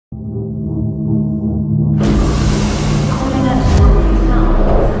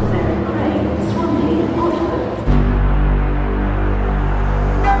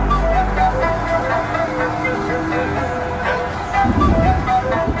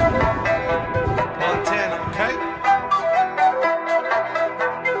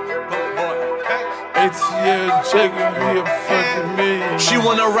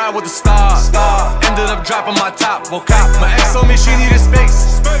ride with the stars. Ended up dropping my top, okay. My ex told me she needed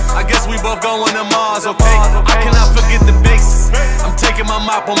space. I guess we both going to Mars, okay. I cannot forget the base. I'm taking my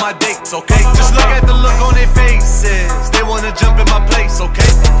mop on my dates, okay. Just look at the look on their faces. They wanna jump in my place, okay.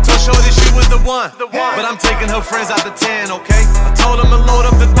 Told Shorty she was the one, but I'm taking her friends out the 10, okay. I told them to load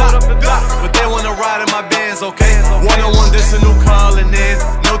up the dot, but they wanna ride in my Benz, okay. One-on-one, this a new calling in.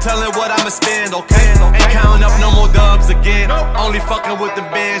 No telling what I'ma spend, okay. Ain't counting up no more dubs again. Only fucking with the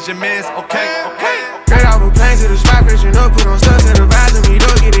Benjamins, okay. Straight off a plane to the spot, Christian up, put on stuff to the vibes and we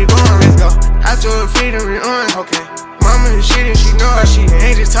don't get it going, let's go. I told her freedom and on, okay. Mama the shit and she know her shit.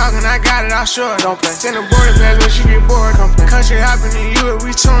 Ain't just talking, I got it, I'll show her, don't play. Send a boarding pass when she get bored, come play. Country hopping in you,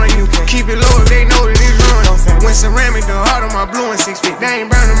 we touring you. Keep it low if they know that it's ruined, don't say. When ceramic, the heart of my blue and 6 feet. They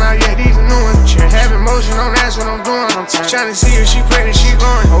ain't burn them out yet, these are new ones. Having motion on, that's what I'm doing. I'm trying to see if she pregnant, she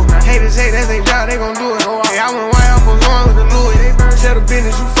going. Haters hate, that's their job, they gon' do it. Hey, I went white off was on with the Louis. Tell the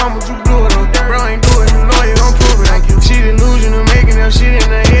business you fumbled, you blew it. Bro ain't do it, you know you gon' prove it. Like you, she delusional, making them shit in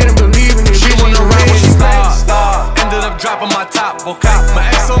her head and believing it. She wanna ride with the stars. Ended up dropping my top, okay. My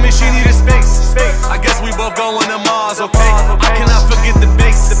ex told me she needed space. I guess we both going to Mars, okay. I cannot forget the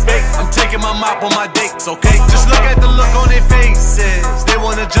base. I'm taking my mop on my dates, okay. Just look at the look on their faces. They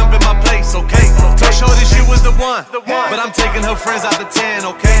wanna jump in my place, okay. Told Shorty she was the one, but I'm taking her friends out the 10,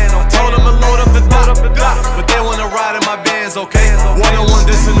 okay. I told them to load up the dot, but they wanna ride in my Benz, okay. One-on-one,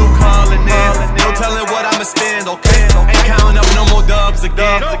 this a new calling in. No telling what I'ma spend, okay. Ain't counting up no more dubs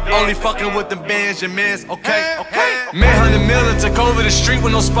again. Only fucking with the Benjamins, okay. Man, 100 million took over the street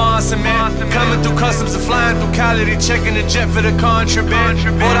with no sponsor, man. Coming through customs and flying through Cali, they checking the jet for the contraband.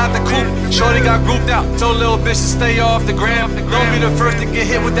 Bought out the coupe, Shorty got grouped out. Told little bitch to stay off the gram. Don't be the first to get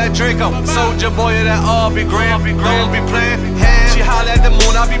hit with that Draco. Soldier boy of that Aubrey Graham. Don't be playing. She holla at the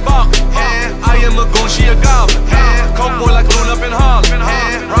moon, I be barking. I am a goon, she a goblin. Coke boy like Loon up in Harlem.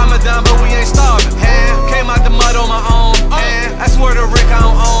 Ramadan, but we ain't starving. Came out the mud on my own. I swear to Rick, I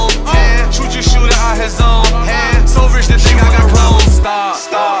don't own. Shoot your shooter out his zone. So rich that think I got clones.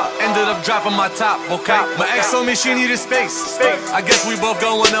 Ended up dropping my top, okay. My ex told me she needed space. I guess we both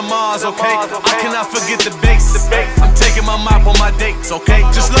going to Mars, okay. I cannot forget the base. I'm taking my mop on my dates, okay.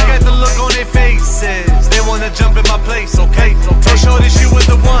 Just look at the look on their faces. They wanna jump in my place, okay. Told Shorty she was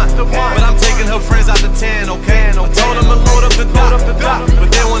the one, but I'm taking her friends out the 10, okay. I told them to load up the dot, but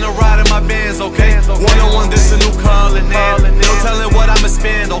they wanna ride in my Benz, okay. One-on-one, this a new calling in. No telling what I'ma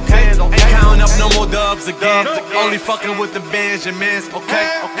spend, okay. Ain't counting up no more dubs again. Only fucking with the Benjamins,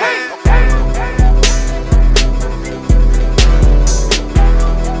 okay.